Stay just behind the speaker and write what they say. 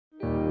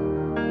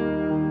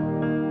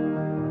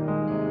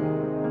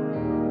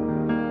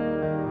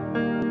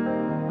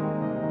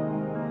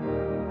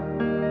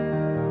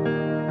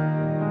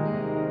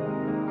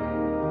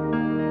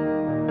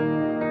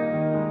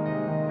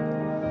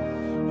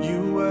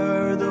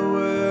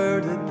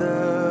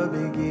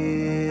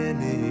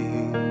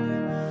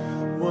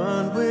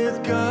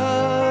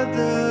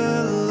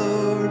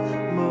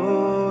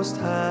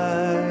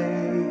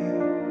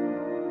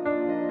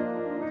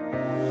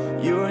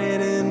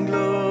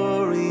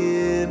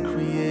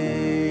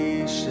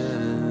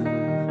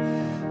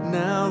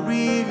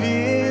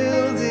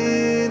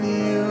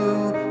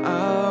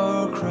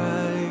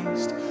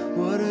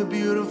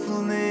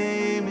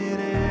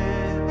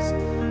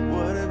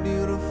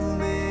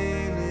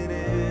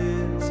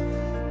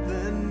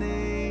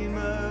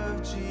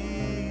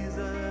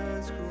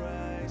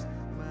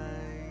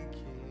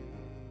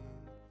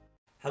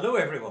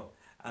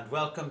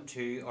welcome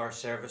to our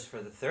service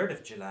for the 3rd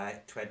of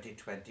July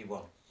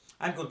 2021.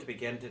 I'm going to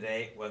begin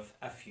today with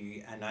a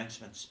few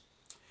announcements.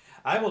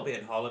 I will be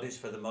on holidays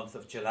for the month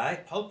of July.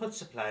 Pulpit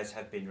supplies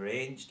have been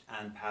arranged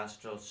and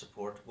pastoral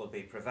support will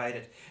be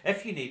provided.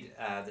 If you need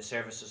the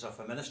services of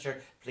a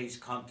minister, please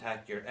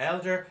contact your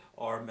elder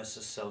or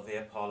Mrs.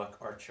 Sylvia Pollock,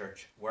 our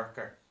church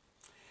worker.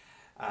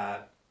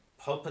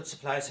 Pulpit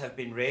supplies have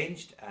been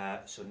arranged,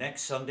 so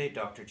next Sunday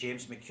Dr.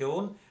 James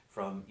McKeown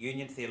from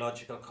Union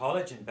Theological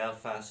College in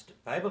Belfast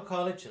Bible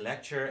College, a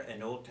lecturer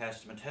in Old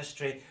Testament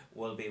history,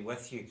 will be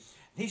with you.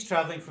 He's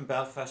travelling from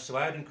Belfast, so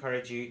I would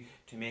encourage you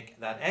to make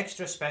that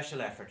extra special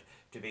effort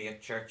to be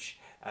at church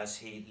as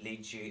he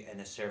leads you in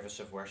a service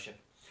of worship.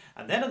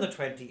 And then on the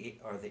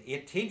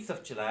 18th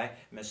of July,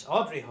 Miss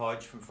Audrey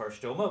Hodge from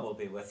First Oma will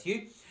be with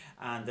you,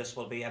 and this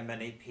will be a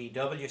mini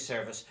PW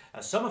service,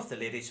 as some of the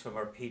ladies from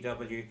our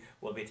PW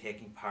will be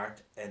taking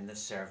part in the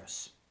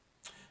service.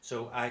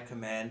 So I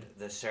commend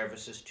the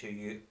services to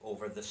you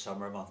over the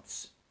summer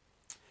months.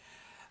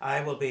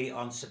 I will be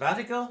on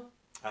sabbatical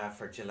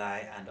for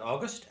July and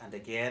August, and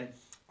again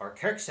our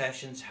Kirk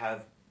sessions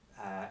have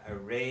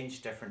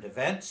arranged different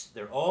events.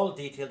 They're all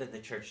detailed in the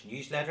church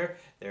newsletter.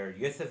 There are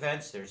youth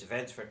events, there's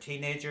events for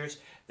teenagers,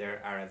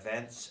 there are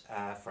events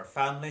for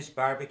families,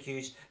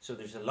 barbecues, so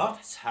there's a lot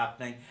that's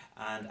happening,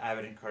 and I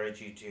would encourage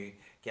you to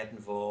get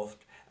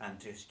involved and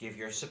to give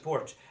your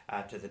support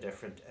to the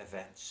different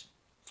events.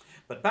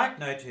 But back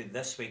now to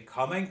this week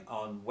coming.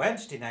 On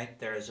Wednesday night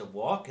there is a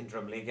walk in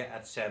Drumleaga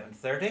at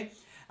 7:30,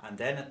 and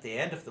then at the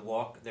end of the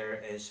walk there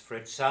is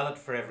fruit salad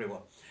for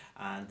everyone.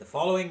 And the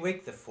following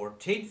week, the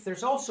 14th,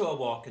 there's also a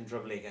walk in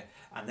Drumleaga,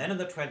 and then on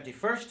the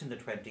 21st and the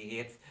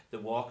 28th the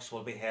walks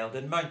will be held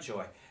in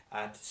Mountjoy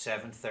at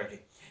 7:30.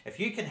 If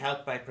you can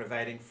help by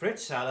providing fruit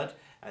salad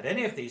at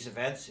any of these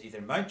events,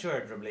 either Mountjoy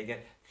or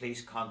Drumleaga,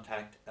 please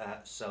contact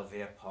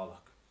Sylvia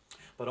Pollock.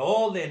 But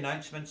all the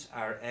announcements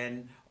are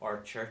in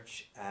our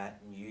church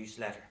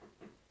newsletter.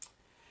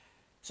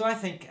 So I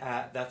think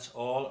that's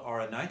all our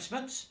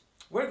announcements.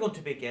 We're going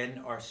to begin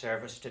our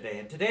service today,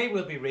 and today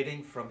we'll be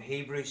reading from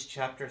Hebrews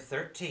chapter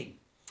 13,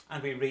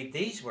 and we read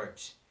these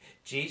words: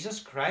 Jesus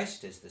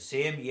Christ is the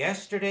same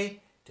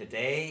yesterday,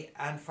 today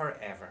and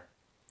forever.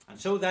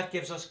 And so that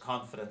gives us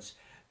confidence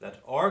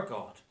that our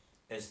God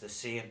is the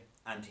same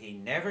and he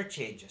never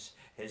changes.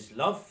 His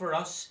love for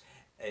us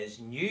is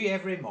new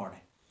every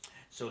morning.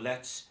 So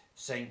let's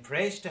sing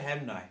praise to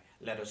him now.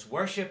 Let us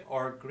worship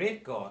our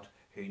great God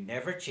who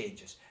never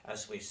changes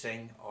as we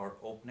sing our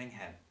opening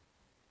hymn.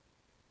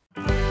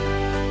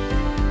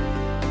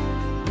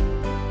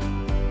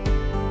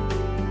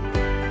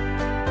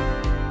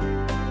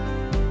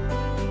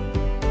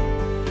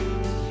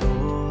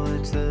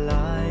 Lord, the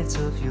light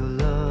of your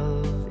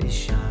love is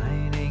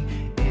shining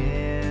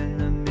in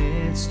the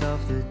midst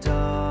of the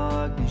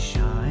darkness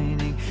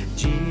shining.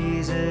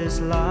 Jesus,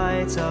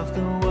 light of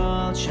the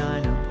world,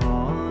 shine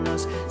upon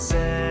us,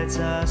 set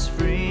us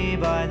free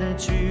by the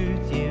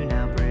truth you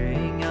now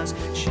bring us.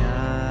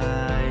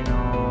 Shine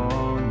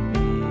on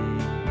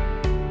me,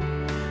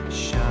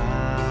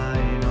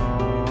 shine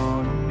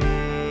on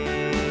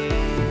me.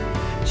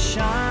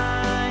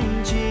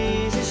 Shine,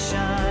 Jesus,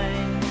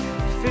 shine,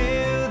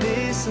 fill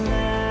this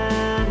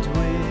land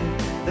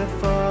with the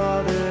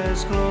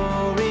Father's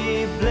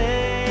glory.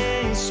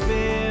 Blaze,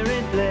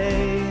 Spirit,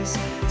 blaze,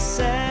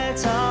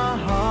 set our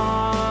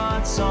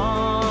hearts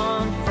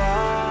on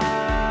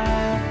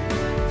fire.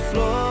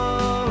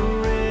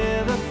 Flow,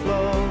 river,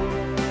 flow,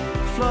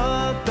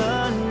 flood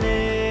the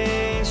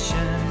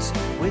nations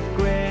with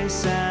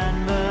grace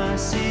and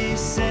mercy.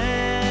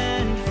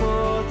 Send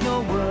forth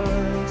your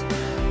word,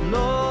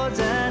 Lord,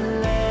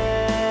 and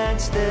let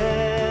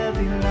there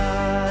be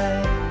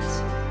light.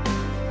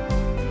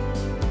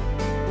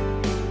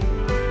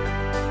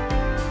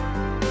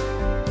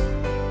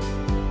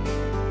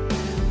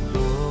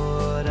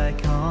 Lord, I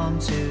come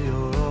to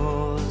your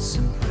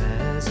awesome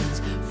presence,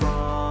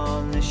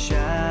 from the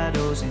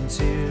shadows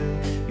into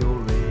your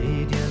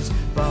radiance.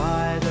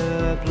 By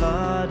the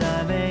blood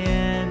I may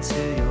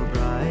enter your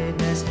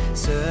brightness.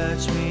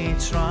 Search me,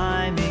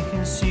 try me,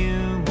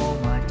 consume all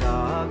my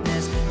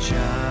darkness.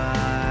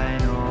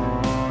 Shine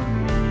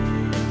on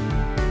me,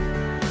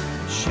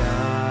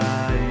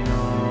 shine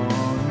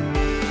on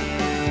me.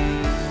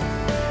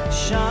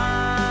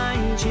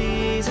 Shine,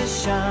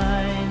 Jesus,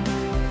 shine,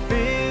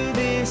 fill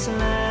this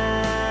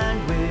land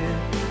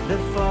with the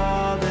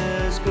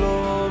Father's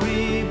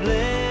glory.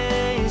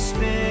 Blaze,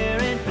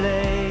 Spirit,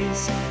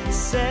 blaze,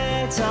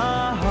 set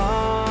our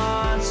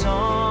hearts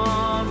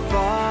on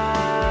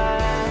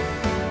fire.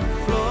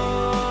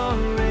 Flow,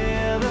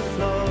 river,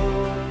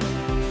 flow,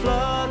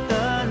 flood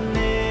the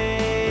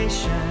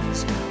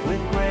nations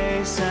with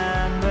grace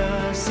and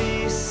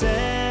mercy.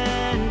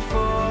 Send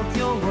forth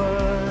your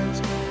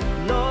words,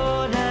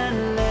 Lord,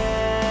 and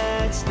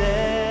let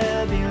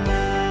there be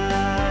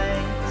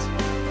light.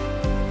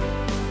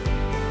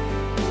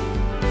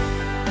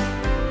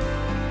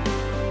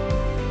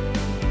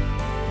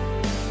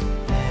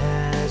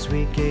 As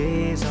we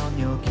gaze on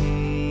your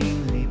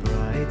kingly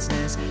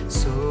brightness,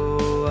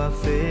 so our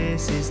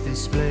faces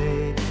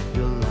display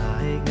your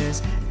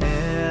likeness,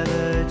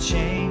 ever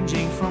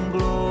changing from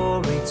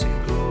glory to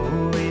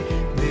glory.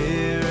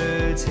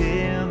 Mirrored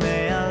here,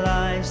 may our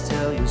lives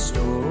tell your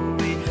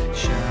story.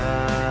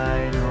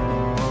 Shine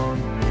on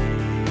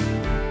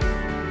me,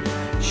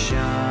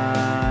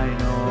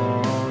 shine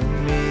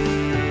on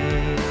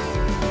me.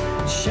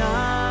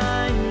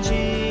 Shine,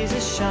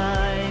 Jesus,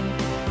 shine.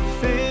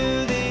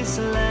 Fill this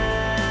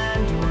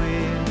land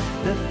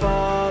with the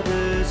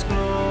Father's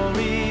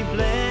glory.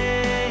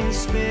 Blaze,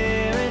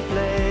 Spirit,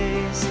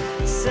 blaze.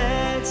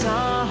 Set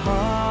our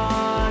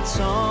hearts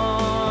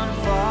on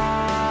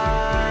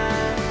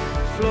fire.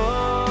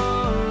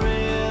 Flow,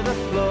 river,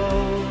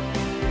 flow.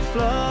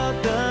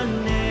 Flood the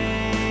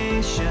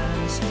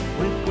nations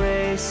with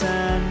grace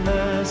and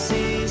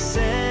mercy.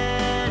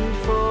 Send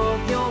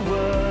forth your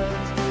word,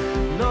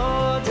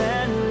 Lord,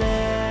 and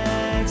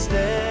let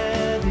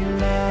there be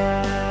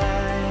light.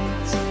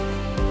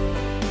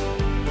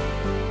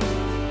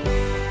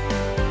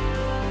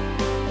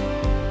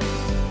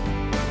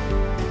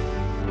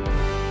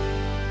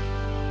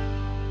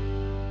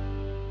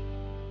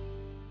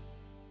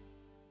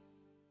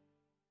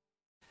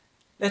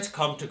 Let's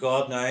come to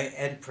God now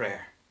in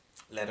prayer.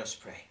 Let us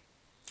pray.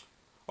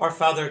 Our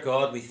Father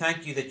God, we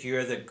thank you that you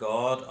are the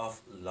God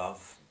of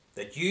love,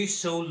 that you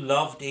so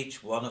loved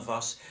each one of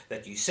us,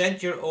 that you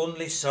sent your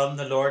only Son,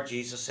 the Lord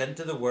Jesus,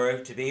 into the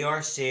world to be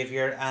our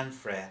Saviour and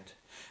friend.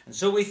 And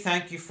so we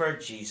thank you for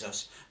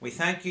Jesus. We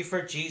thank you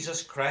for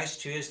Jesus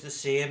Christ, who is the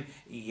same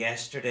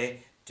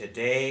yesterday,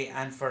 today,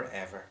 and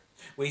forever.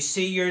 We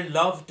see your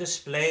love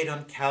displayed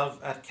on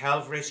at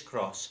Calvary's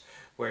cross,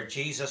 where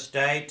Jesus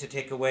died to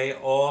take away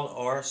all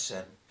our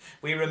sin.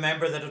 We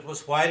remember that it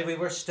was while we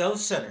were still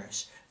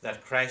sinners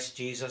that Christ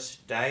Jesus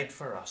died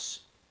for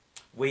us.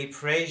 We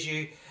praise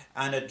you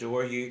and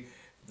adore you,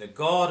 the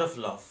God of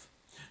love,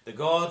 the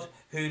God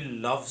who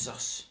loves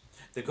us,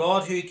 the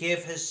God who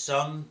gave his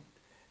Son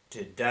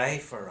to die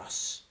for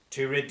us,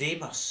 to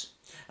redeem us.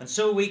 And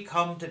so we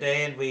come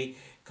today and we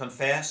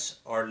confess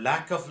our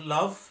lack of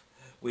love.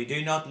 We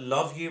do not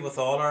love you with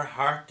all our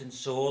heart and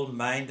soul,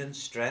 mind and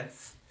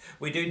strength.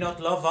 We do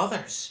not love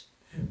others.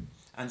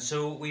 And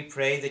so we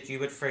pray that you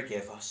would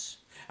forgive us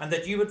and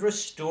that you would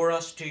restore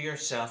us to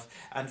yourself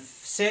and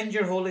send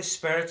your Holy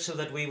Spirit so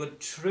that we would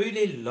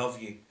truly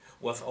love you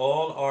with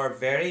all our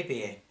very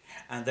being,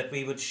 and that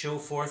we would show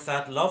forth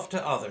that love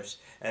to others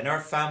in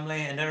our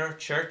family, in our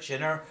church,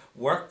 in our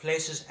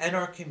workplaces, in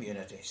our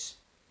communities.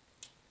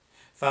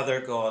 Father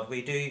God,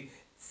 we do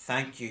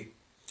thank you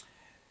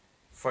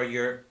for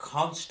your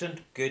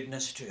constant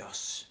goodness to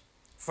us,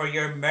 for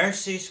your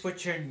mercies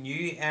which are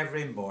new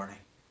every morning,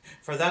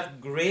 for that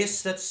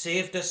grace that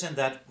saved us and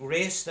that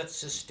grace that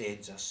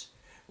sustains us.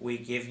 We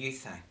give you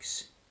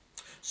thanks.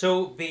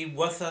 So be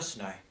with us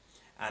now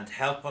and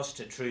help us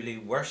to truly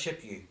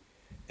worship you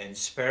in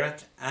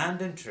spirit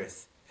and in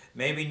truth.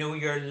 May we know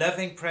your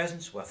living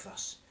presence with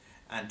us,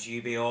 and to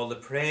you be all the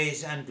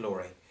praise and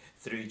glory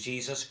through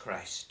Jesus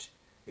Christ,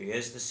 who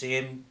is the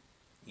same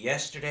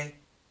yesterday,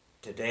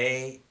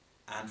 today,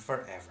 and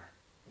forever.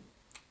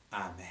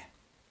 Amen.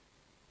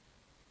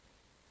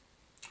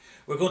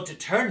 We're going to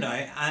turn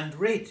now and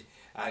read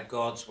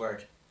God's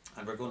Word,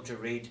 and we're going to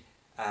read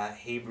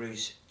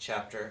Hebrews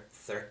chapter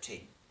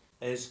 13.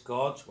 Is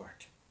God's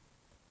Word.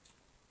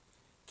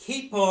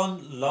 Keep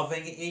on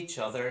loving each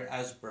other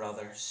as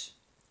brothers.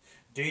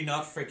 Do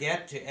not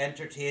forget to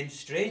entertain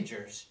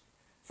strangers,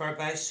 for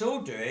by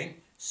so doing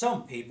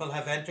some people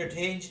have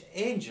entertained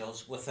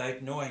angels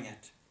without knowing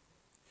it.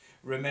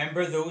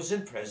 Remember those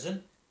in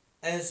prison,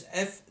 as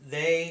if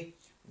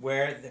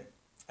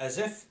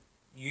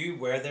you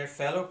were their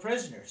fellow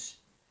prisoners,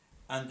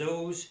 and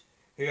those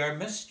who are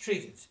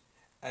mistreated,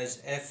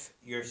 as if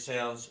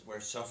yourselves were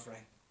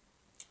suffering.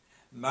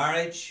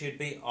 Marriage should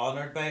be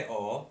honoured by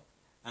all,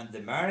 and the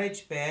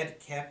marriage bed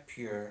kept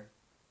pure,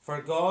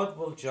 for God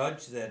will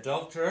judge the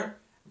adulterer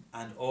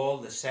and all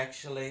the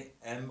sexually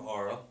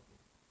immoral.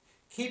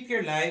 Keep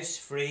your lives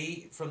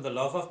free from the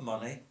love of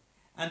money,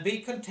 and be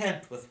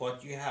content with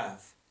what you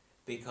have,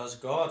 because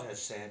God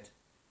has said,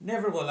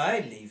 "Never will I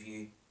leave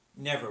you,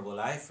 never will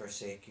I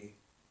forsake you."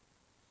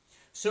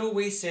 So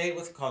we say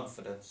with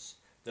confidence,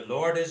 "The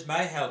Lord is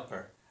my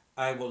helper,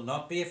 I will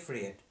not be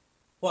afraid.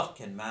 What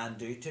can man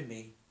do to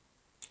me?"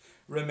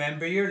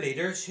 Remember your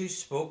leaders who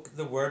spoke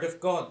the word of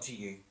God to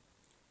you.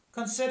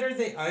 Consider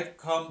the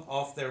outcome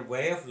of their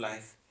way of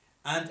life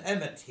and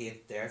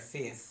imitate their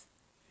faith.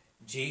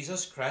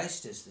 Jesus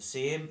Christ is the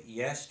same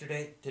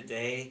yesterday,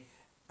 today,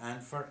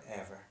 and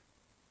forever.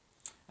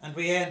 And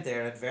we end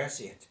there at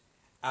verse 8,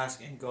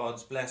 asking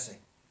God's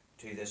blessing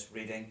to this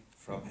reading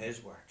from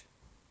his word.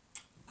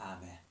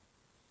 Amen.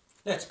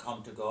 Let's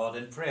come to God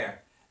in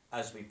prayer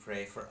as we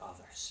pray for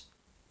others.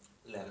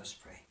 Let us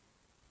pray.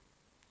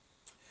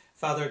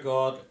 Father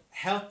God,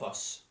 help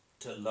us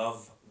to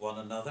love one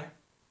another.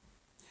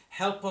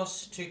 Help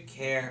us to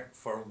care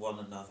for one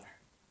another.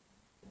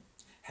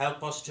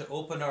 Help us to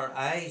open our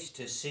eyes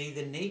to see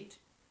the need.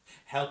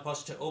 Help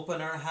us to open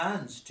our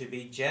hands to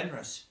be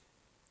generous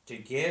to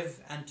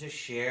give and to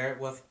share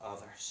with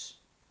others.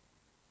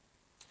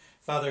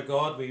 Father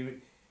God, we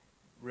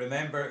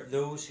remember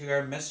those who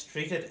are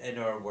mistreated in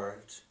our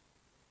world,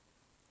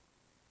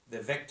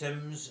 the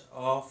victims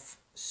of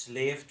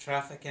slave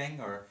trafficking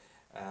or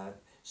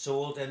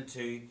sold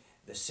into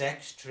the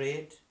sex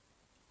trade,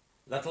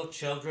 little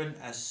children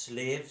as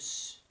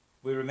slaves.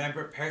 We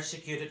remember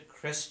persecuted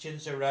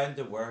Christians around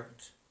the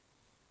world.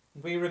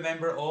 We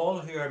remember all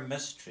who are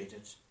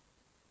mistreated,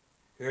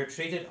 who are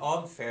treated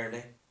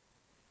unfairly,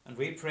 and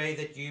we pray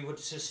that you would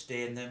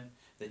sustain them,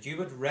 that you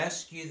would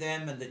rescue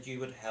them, and that you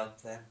would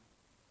help them.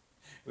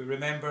 We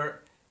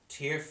remember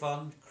Tear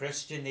Fund,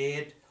 Christian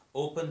Aid,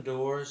 Open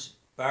Doors,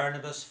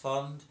 Barnabas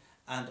Fund,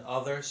 and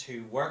others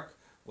who work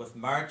with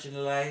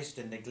marginalised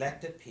and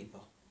neglected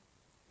people.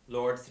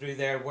 Lord, through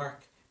their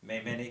work,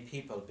 may many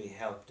people be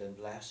helped and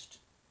blessed.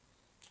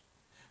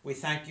 We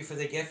thank you for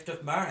the gift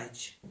of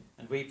marriage,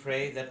 and we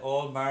pray that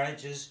all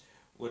marriages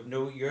would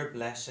know your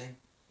blessing.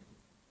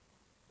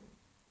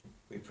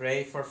 We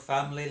pray for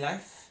family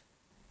life,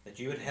 that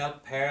you would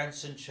help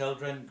parents and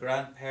children,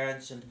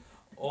 grandparents, and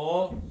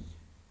all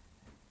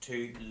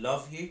to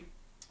love you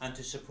and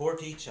to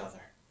support each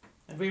other.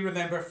 And we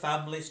remember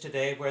families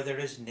today where there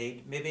is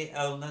need, maybe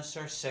illness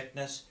or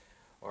sickness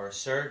or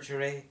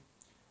surgery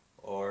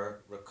or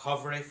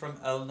recovery from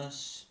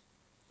illness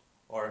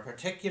or a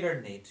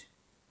particular need.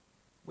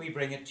 We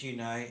bring it to you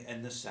now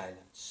in the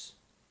silence.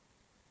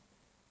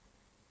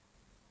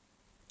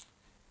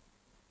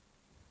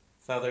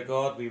 Father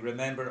God, we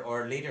remember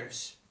our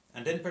leaders,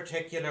 and in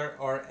particular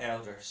our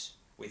elders.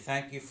 We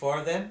thank you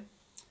for them,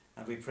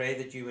 and we pray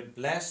that you would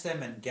bless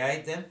them and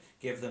guide them,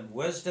 give them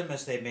wisdom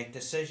as they make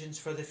decisions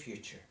for the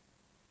future.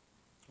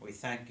 We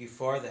thank you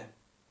for them.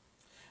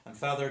 And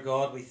Father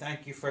God, we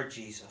thank you for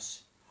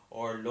Jesus,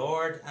 our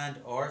Lord and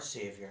our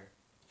Saviour,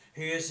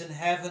 who is in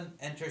heaven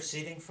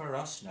interceding for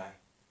us now.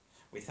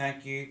 We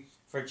thank you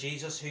for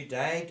Jesus who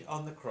died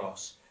on the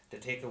cross to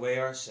take away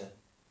our sin.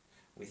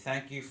 We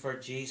thank you for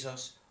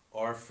Jesus,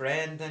 our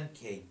friend and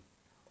King,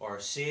 our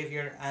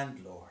Saviour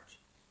and Lord.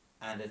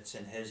 And it's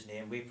in his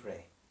name we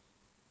pray.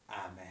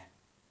 Amen.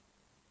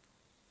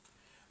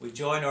 We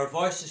join our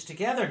voices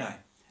together now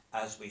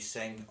as we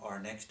sing our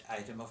next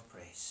item of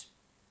praise.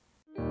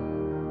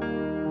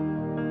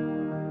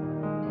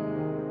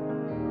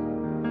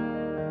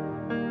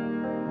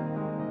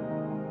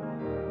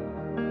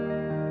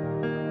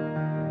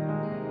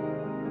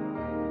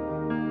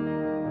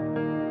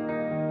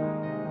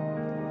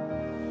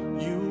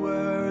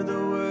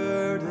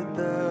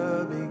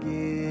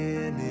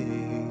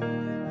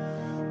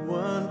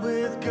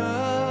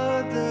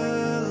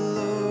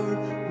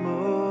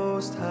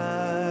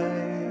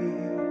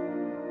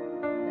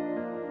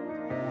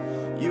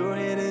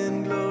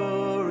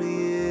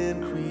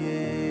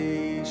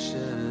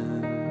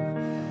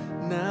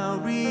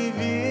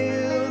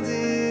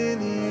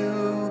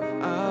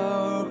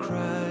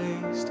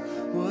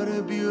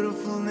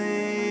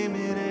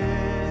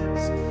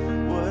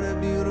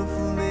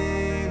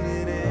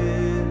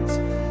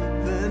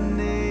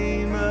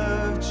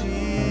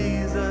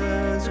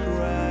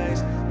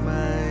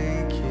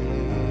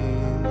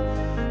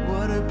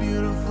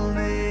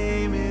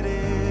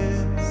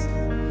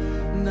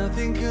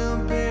 Nothing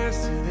compares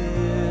to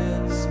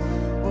this.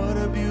 What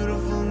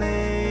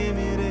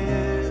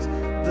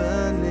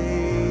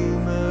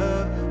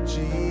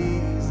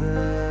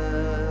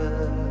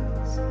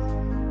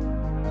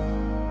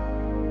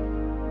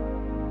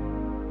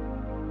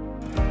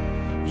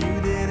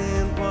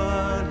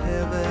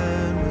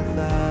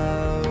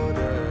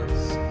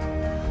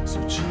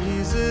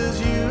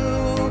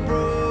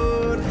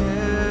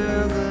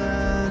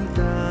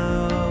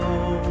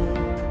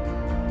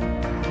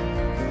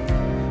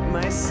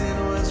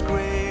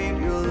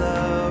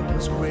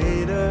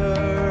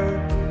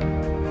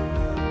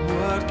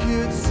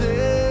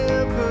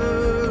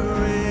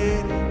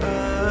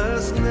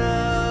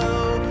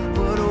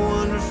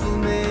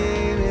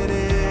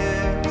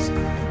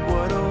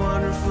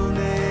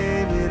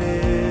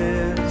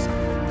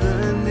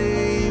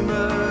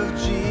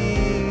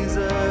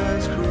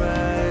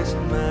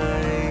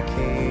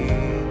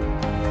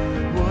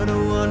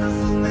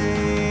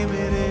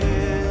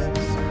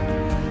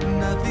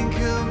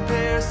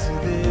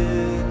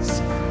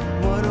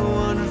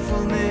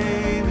wonderful name.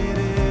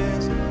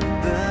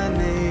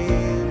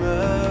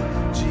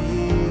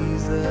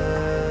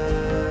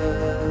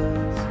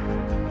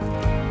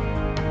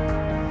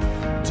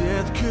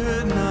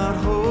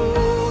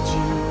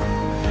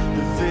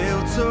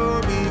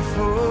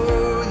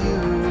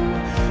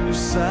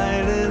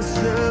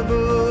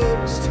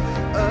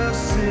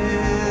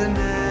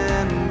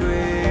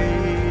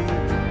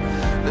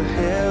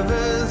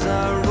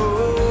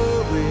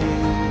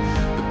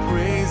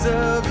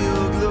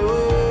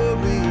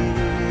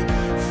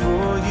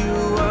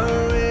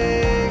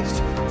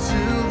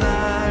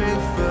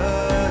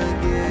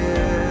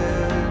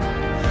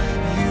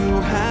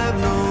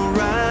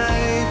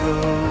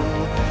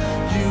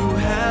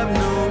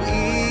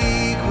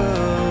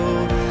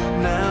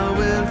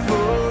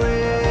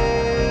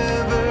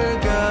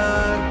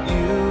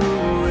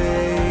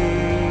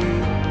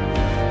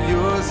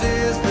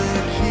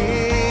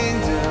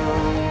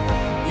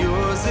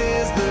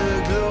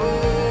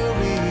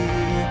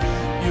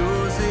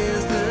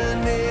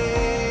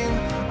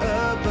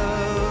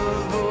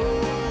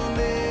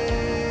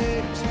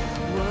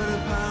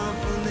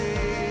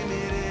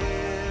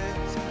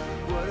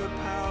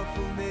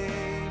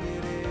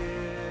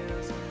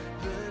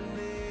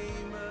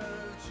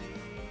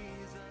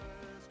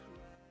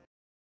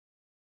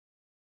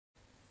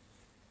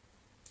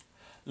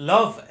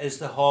 Love is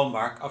the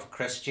hallmark of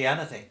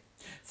Christianity.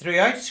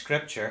 Throughout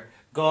Scripture,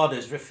 God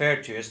is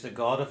referred to as the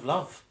God of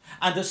love.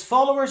 And as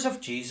followers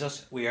of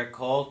Jesus, we are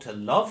called to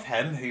love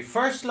him who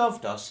first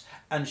loved us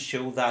and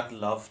show that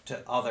love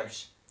to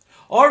others.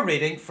 Our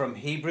reading from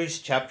Hebrews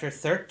chapter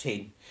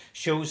 13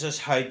 shows us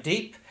how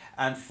deep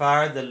and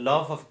far the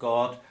love of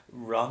God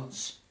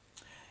runs.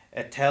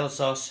 It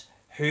tells us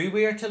who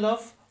we are to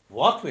love,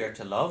 what we are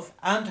to love,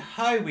 and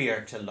how we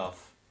are to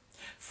love.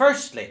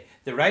 Firstly,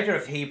 the writer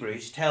of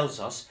Hebrews tells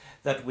us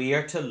that we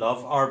are to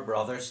love our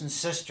brothers and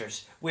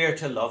sisters. We are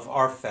to love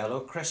our fellow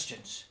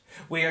Christians.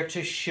 We are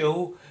to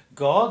show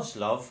God's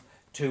love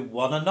to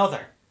one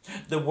another.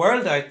 The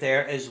world out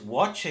there is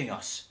watching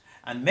us,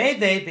 and may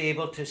they be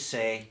able to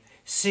say,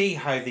 see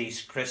how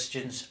these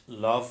Christians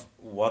love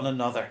one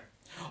another.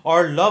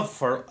 Our love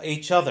for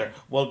each other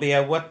will be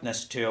a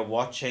witness to a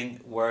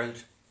watching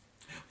world.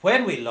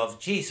 When we love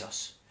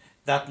Jesus,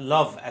 that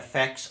love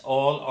affects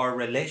all our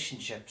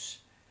relationships.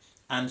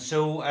 And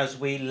so as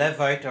we live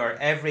out our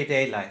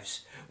everyday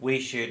lives, we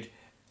should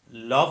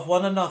love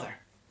one another.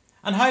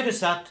 And how does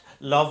that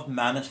love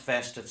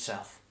manifest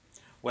itself?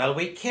 Well,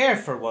 we care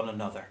for one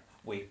another.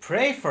 We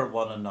pray for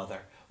one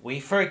another. We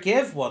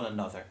forgive one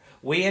another.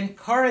 We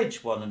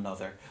encourage one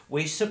another.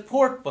 We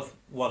support with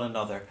one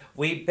another.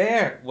 We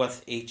bear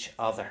with each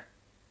other.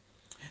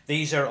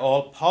 These are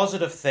all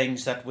positive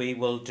things that we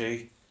will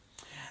do.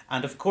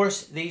 And of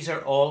course, these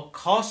are all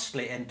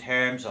costly in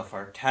terms of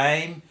our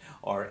time,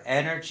 our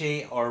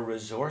energy, our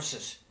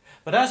resources.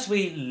 But as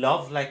we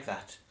love like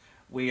that,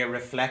 we are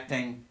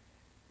reflecting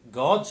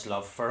God's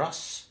love for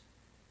us.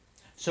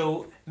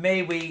 So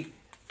may we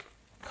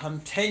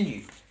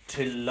continue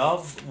to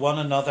love one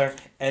another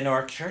in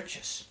our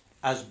churches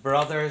as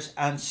brothers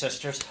and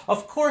sisters.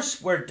 Of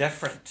course, we're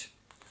different.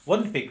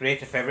 Wouldn't it be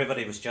great if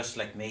everybody was just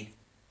like me?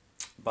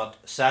 But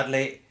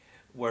sadly,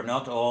 we're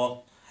not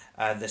all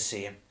the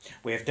same.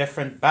 We have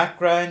different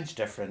backgrounds,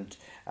 different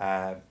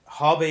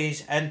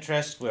hobbies,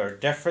 interests, we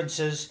have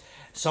differences.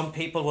 Some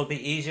people will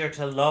be easier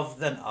to love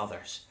than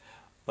others.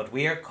 But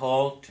we are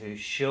called to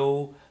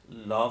show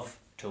love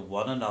to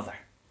one another.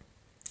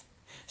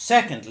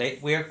 Secondly,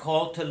 we are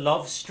called to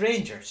love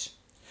strangers.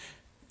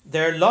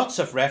 There are lots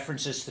of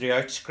references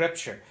throughout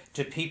Scripture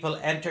to people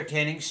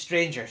entertaining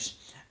strangers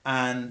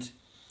and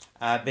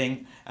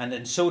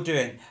in so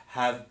doing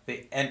have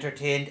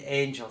entertained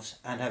angels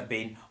and have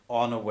been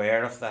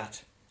unaware of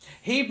that.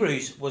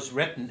 Hebrews was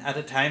written at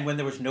a time when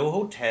there was no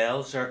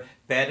hotels or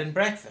bed and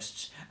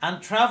breakfasts,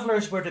 and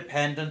travellers were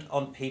dependent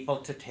on people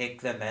to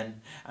take them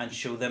in and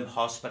show them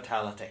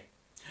hospitality.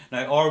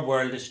 Now, our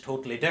world is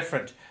totally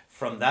different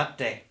from that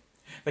day,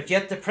 but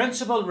yet the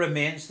principle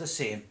remains the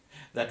same,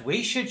 that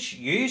we should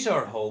use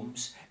our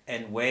homes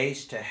in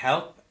ways to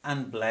help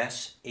and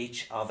bless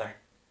each other.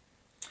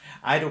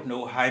 I don't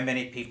know how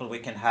many people we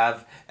can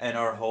have in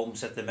our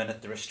homes at the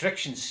minute. The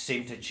restrictions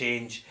seem to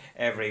change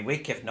every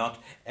week, if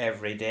not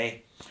every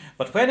day.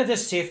 But when it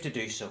is safe to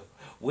do so,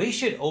 we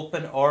should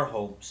open our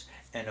homes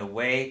in a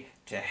way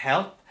to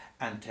help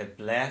and to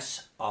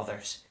bless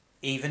others,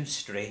 even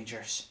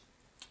strangers.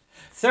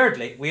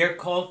 Thirdly, we are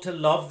called to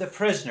love the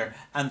prisoner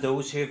and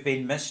those who have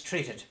been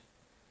mistreated.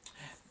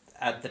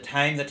 At the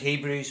time that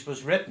Hebrews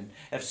was written,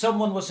 if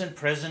someone was in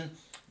prison,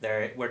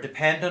 they were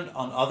dependent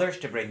on others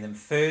to bring them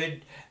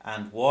food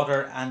and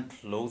water and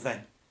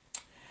clothing.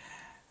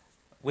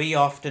 We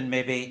often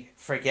maybe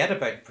forget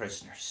about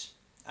prisoners.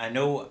 I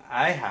know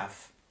I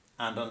have,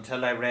 and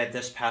until I read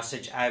this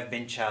passage, I've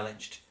been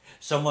challenged.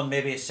 Someone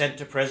maybe is sent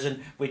to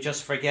prison, we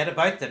just forget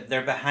about them.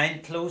 They're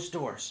behind closed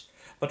doors.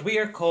 But we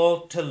are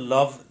called to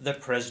love the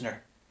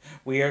prisoner.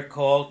 We are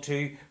called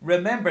to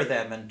remember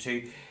them and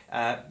to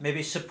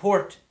maybe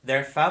support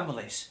their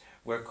families.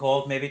 We're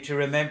called maybe to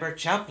remember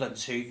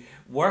chaplains who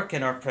work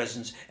in our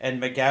prisons in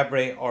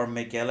Maghaberry or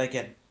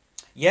Magilligan.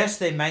 Yes,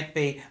 they might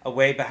be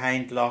away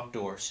behind locked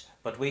doors,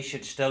 but we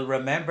should still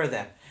remember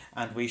them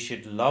and we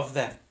should love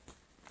them.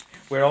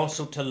 We're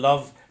also to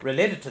love,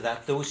 related to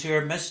that, those who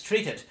are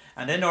mistreated.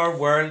 And in our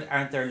world,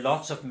 aren't there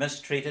lots of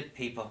mistreated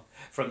people?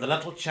 From the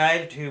little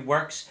child who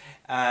works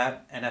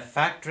in a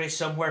factory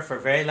somewhere for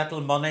very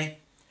little money,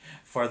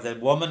 for the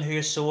woman who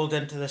is sold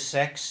into the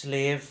sex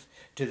slave,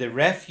 to the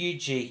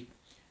refugee.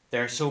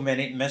 There are so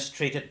many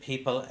mistreated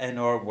people in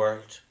our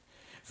world.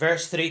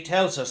 Verse 3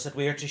 tells us that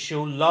we are to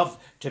show love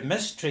to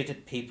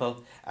mistreated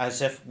people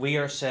as if we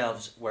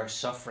ourselves were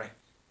suffering.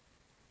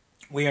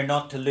 We are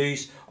not to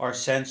lose our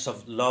sense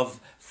of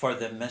love for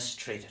the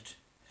mistreated.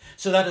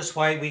 So that is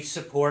why we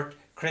support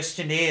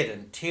Christian Aid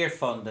and Tear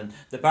Fund and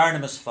the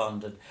Barnabas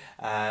Fund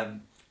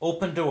and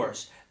Open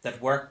Doors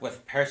that work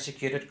with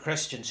persecuted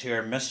Christians who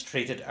are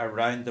mistreated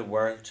around the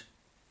world.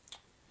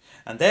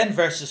 And then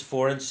verses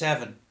 4 and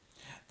 7,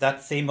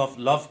 that theme of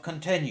love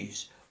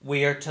continues.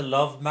 We are to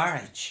love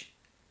marriage.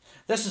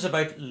 This is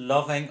about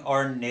loving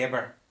our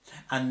neighbour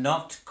and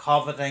not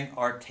coveting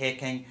or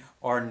taking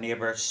our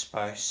neighbour's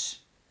spouse.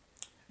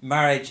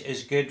 Marriage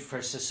is good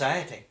for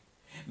society.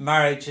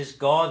 marriage is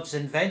God's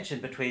invention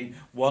between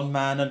one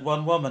man and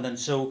one woman, and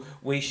so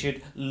we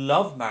should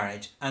love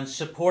marriage and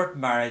support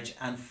marriage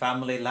and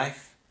family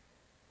life.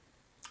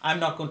 I'm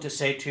not going to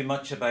say too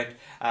much about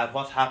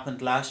what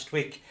happened last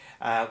week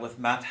with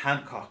Matt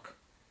Hancock,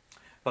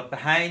 but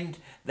behind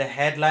the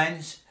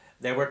headlines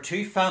there were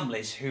two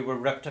families who were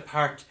ripped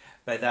apart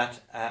by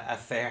that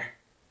affair.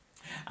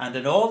 And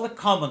in all the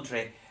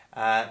commentary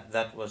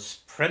that was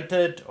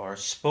printed or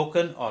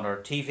spoken on our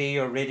TV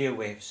or radio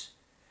waves,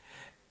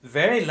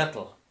 very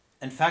little,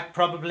 in fact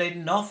probably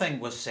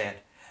nothing, was said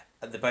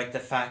about the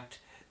fact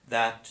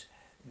that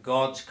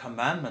God's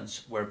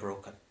commandments were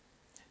broken.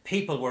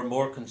 People were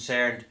more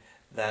concerned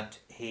that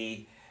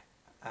he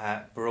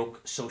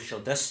broke social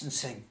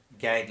distancing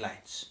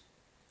guidelines.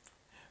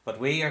 But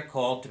we are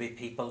called to be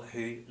people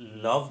who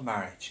love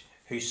marriage,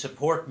 who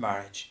support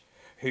marriage,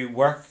 who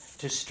work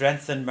to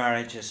strengthen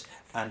marriages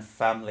and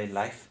family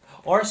life.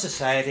 Our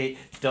society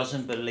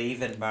doesn't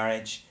believe in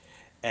marriage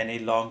any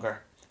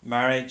longer.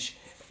 Marriage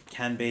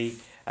can be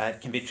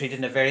treated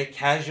in a very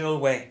casual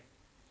way,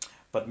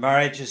 but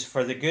marriage is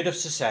for the good of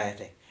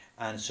society,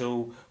 and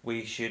so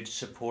we should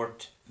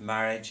support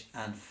marriage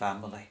and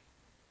family.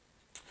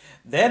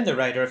 Then the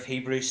writer of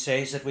Hebrews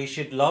says that we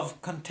should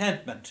love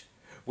contentment.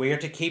 We are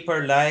to keep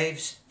our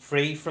lives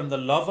free from the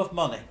love of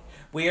money.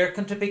 We are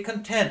to be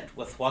content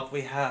with what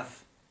we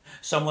have.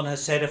 Someone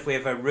has said if we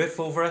have a roof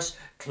over us,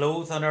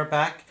 clothes on our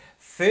back,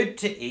 food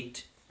to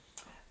eat,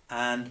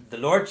 and the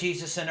Lord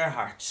Jesus in our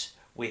hearts,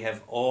 we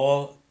have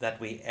all that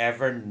we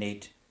ever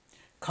need.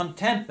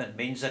 Contentment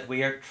means that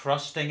we are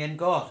trusting in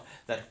God,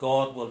 that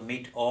God will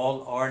meet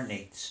all our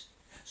needs.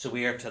 So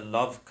we are to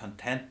love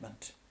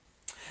contentment.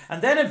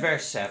 And then in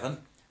verse 7,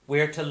 we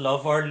are to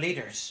love our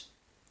leaders,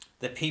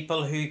 the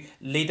people who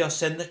lead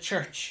us in the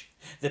church,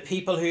 the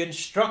people who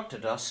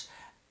instructed us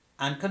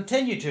and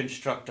continue to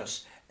instruct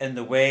us in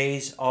the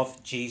ways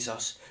of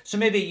Jesus. So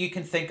maybe you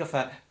can think of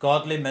a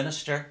godly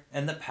minister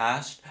in the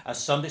past, a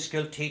Sunday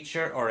school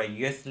teacher or a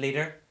youth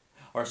leader,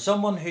 or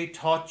someone who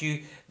taught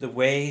you the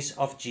ways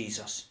of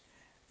Jesus.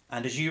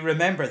 And as you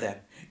remember them,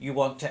 you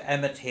want to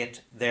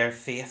imitate their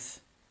faith.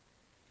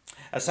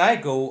 As I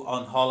go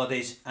on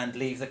holidays and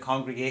leave the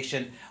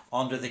congregation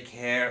under the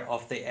care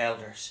of the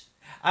elders,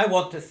 I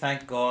want to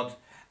thank God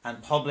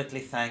and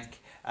publicly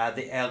thank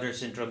the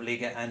elders in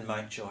Drumliga and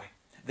Mountjoy.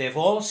 They've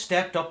all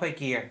stepped up a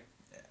gear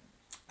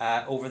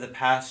over the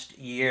past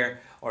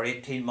year or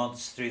 18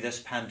 months through this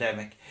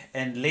pandemic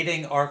in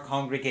leading our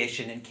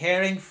congregation, in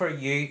caring for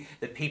you,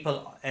 the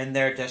people in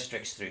their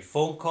districts, through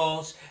phone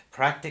calls,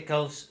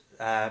 practical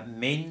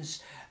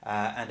means,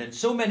 and in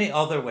so many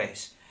other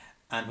ways.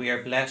 And we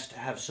are blessed to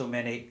have so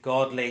many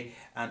godly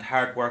and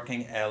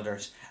hard-working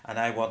elders. And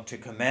I want to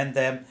commend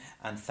them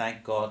and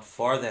thank God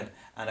for them.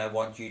 And I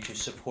want you to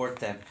support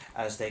them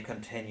as they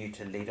continue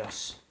to lead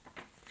us.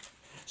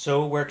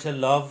 So we're to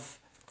love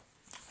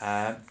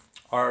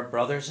our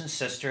brothers and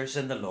sisters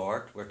in the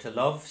Lord. We're to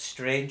love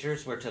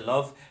strangers. We're to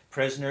love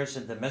prisoners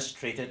and the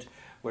mistreated.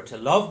 We're to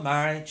love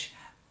marriage.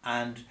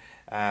 And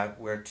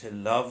we're to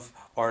love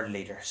our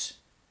leaders.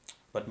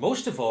 But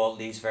most of all,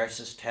 these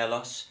verses tell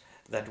us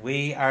that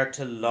we are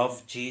to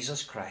love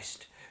Jesus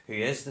Christ, who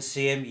is the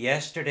same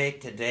yesterday,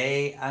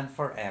 today, and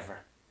forever.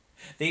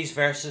 These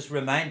verses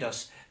remind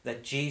us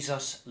that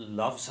Jesus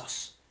loves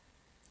us,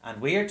 and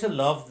we are to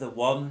love the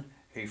one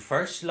who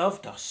first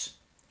loved us.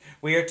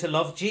 We are to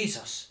love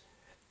Jesus,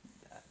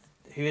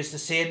 who is the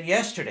same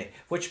yesterday,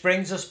 which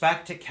brings us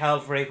back to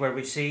Calvary, where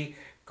we see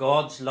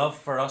God's love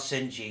for us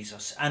in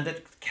Jesus. And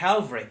at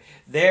Calvary,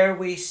 there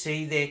we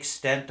see the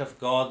extent of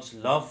God's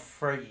love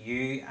for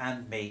you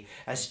and me,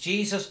 as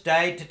Jesus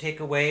died to take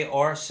away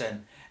our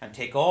sin and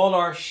take all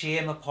our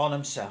shame upon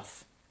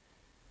himself.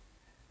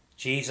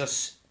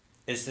 Jesus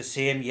is the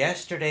same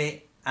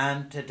yesterday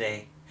and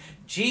today.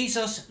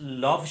 Jesus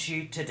loves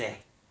you today.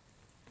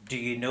 Do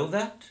you know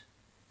that?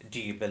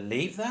 Do you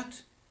believe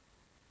that?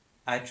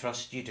 I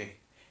trust you do.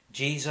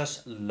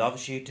 Jesus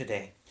loves you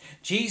today.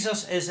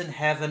 Jesus is in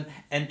heaven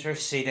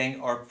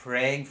interceding or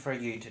praying for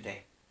you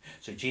today.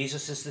 So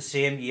Jesus is the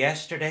same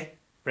yesterday,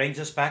 brings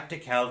us back to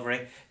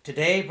Calvary.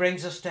 Today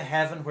brings us to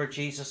heaven, where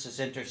Jesus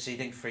is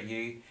interceding for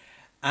you,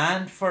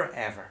 and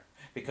forever.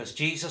 Because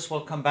Jesus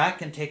will come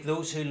back and take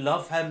those who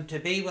love him to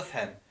be with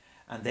him,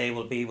 and they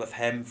will be with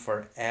him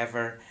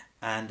forever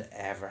and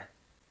ever.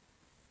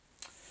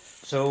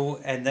 So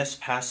in this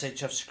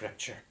passage of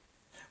Scripture,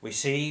 we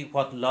see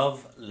what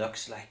love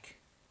looks like.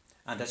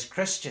 And as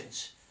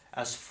Christians,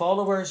 as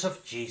followers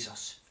of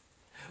Jesus,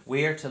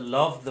 we are to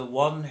love the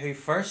one who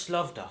first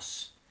loved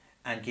us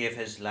and gave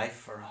his life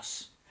for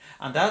us.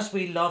 And as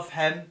we love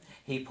him,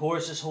 he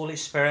pours his Holy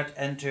Spirit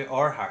into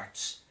our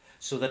hearts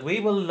so that we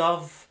will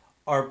love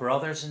our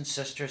brothers and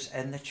sisters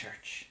in the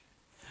church.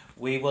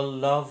 We will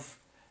love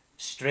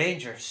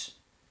strangers,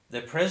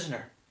 the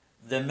prisoner,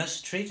 the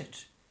mistreated.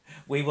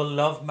 We will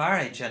love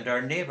marriage and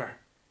our neighbour.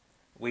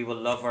 We will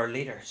love our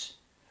leaders.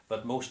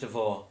 But most of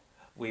all,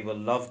 we will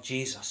love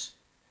Jesus,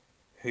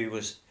 who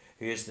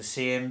is the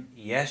same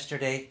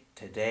yesterday,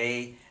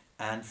 today,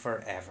 and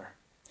forever.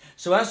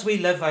 So as we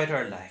live out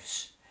our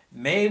lives,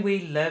 May we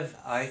live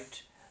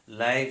out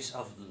lives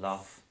of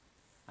love.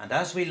 And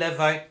as we live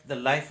out the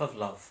life of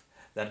love,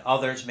 that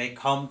others may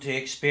come to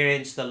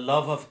experience the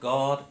love of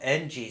God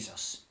in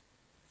Jesus.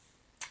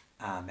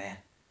 Amen.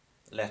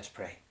 Let's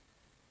pray.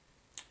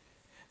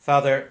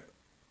 Father,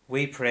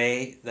 we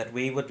pray that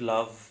we would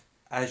love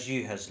as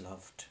you has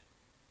loved.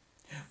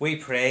 We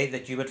pray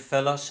that you would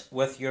fill us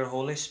with your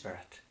Holy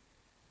Spirit.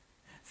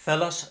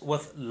 Fill us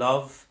with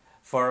love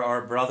for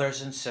our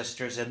brothers and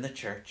sisters in the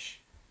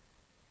church.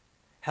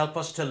 Help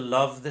us to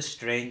love the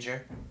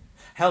stranger.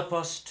 Help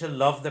us to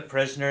love the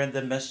prisoner and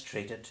the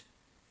mistreated.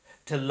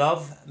 To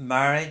love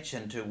marriage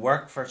and to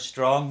work for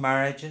strong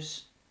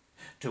marriages.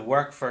 To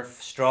work for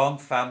strong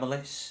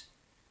families.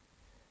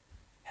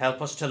 Help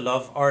us to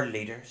love our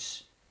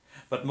leaders.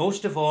 But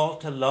most of all,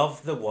 to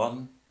love the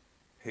one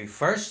who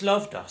first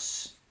loved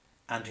us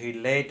and who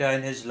laid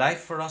down his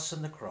life for us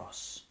on the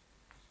cross.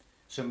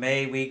 So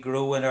may we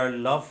grow in our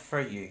love for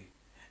you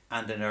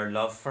and in our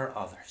love for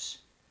others.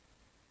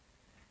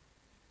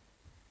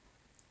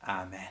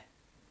 Amen.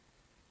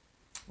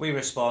 We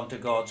respond to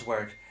God's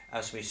word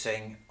as we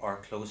sing our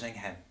closing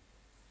hymn.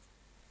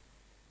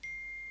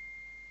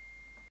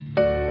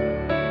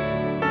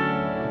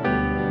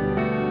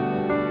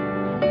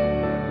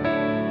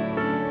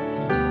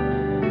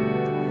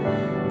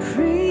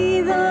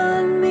 Breathe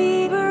on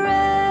me,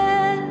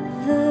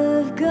 breath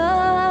of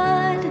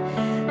God.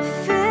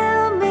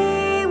 Fill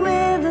me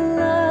with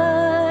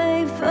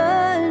life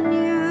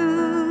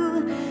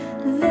anew,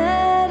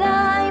 that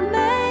I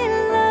may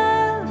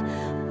love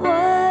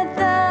what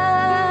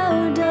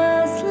thou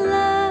dost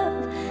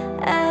love,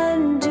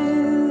 and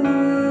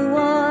do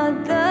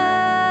what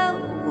thou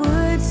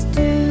wouldst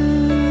do.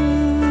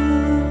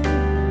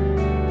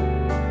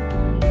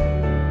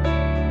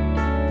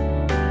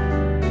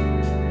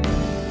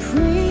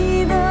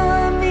 Breathe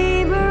on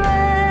me,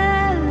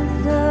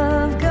 breath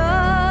of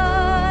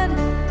God,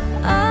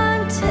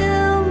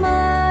 until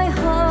my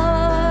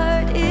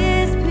heart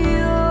is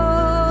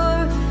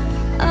pure,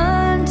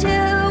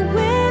 until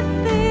with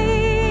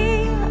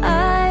thee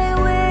I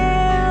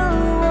will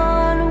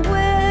one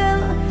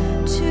will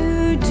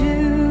to do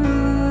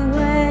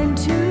and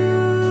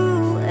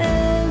to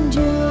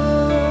endure.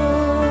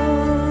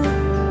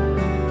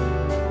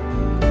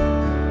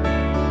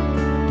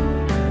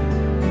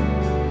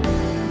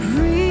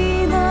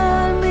 Breathe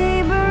on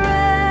me,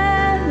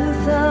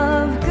 breath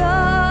of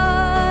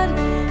God,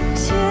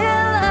 till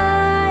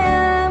I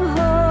am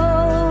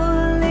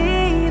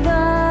wholly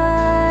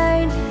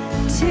thine,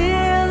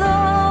 till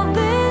all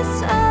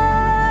this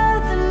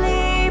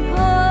earthly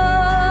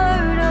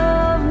part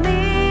of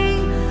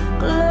me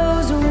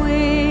glows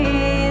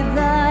with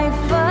thy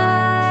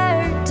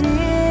fire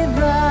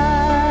divine.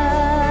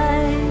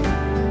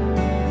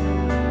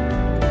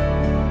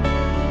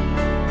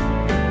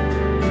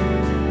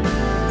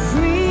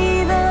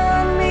 Breathe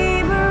on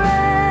me,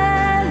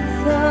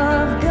 breath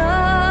of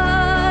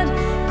God,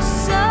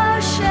 so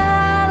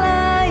shall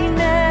I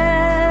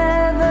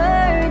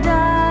never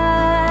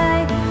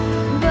die,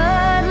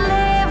 but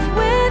live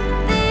with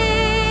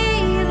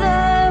thee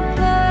the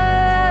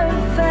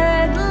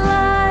perfect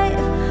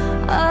life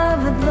of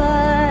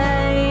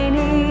thine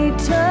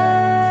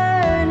eternity.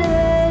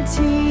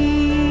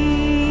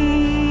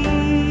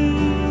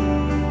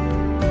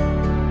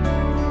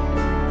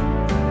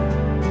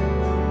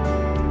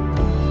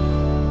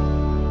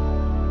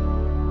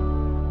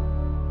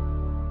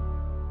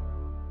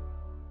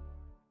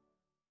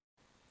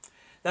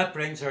 That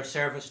brings our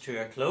service to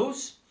a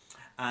close.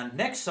 And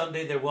next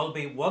Sunday there will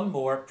be one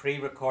more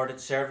pre-recorded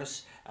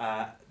service.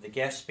 The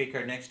guest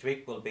speaker next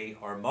week will be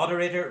our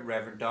moderator,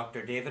 Reverend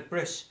Dr. David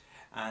Bruce.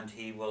 And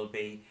he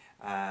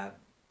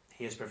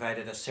has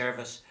provided a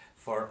service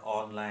for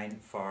online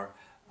for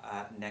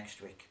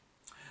next week.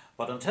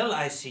 But until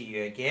I see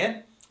you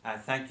again,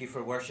 thank you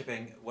for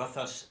worshipping with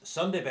us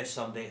Sunday by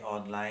Sunday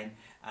online.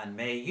 And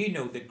may you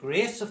know the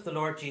grace of the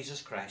Lord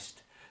Jesus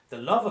Christ, the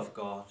love of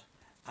God,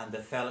 and the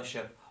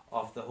fellowship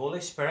of the Holy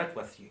Spirit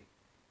with you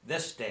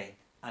this day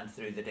and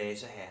through the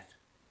days ahead.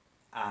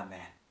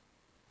 Amen.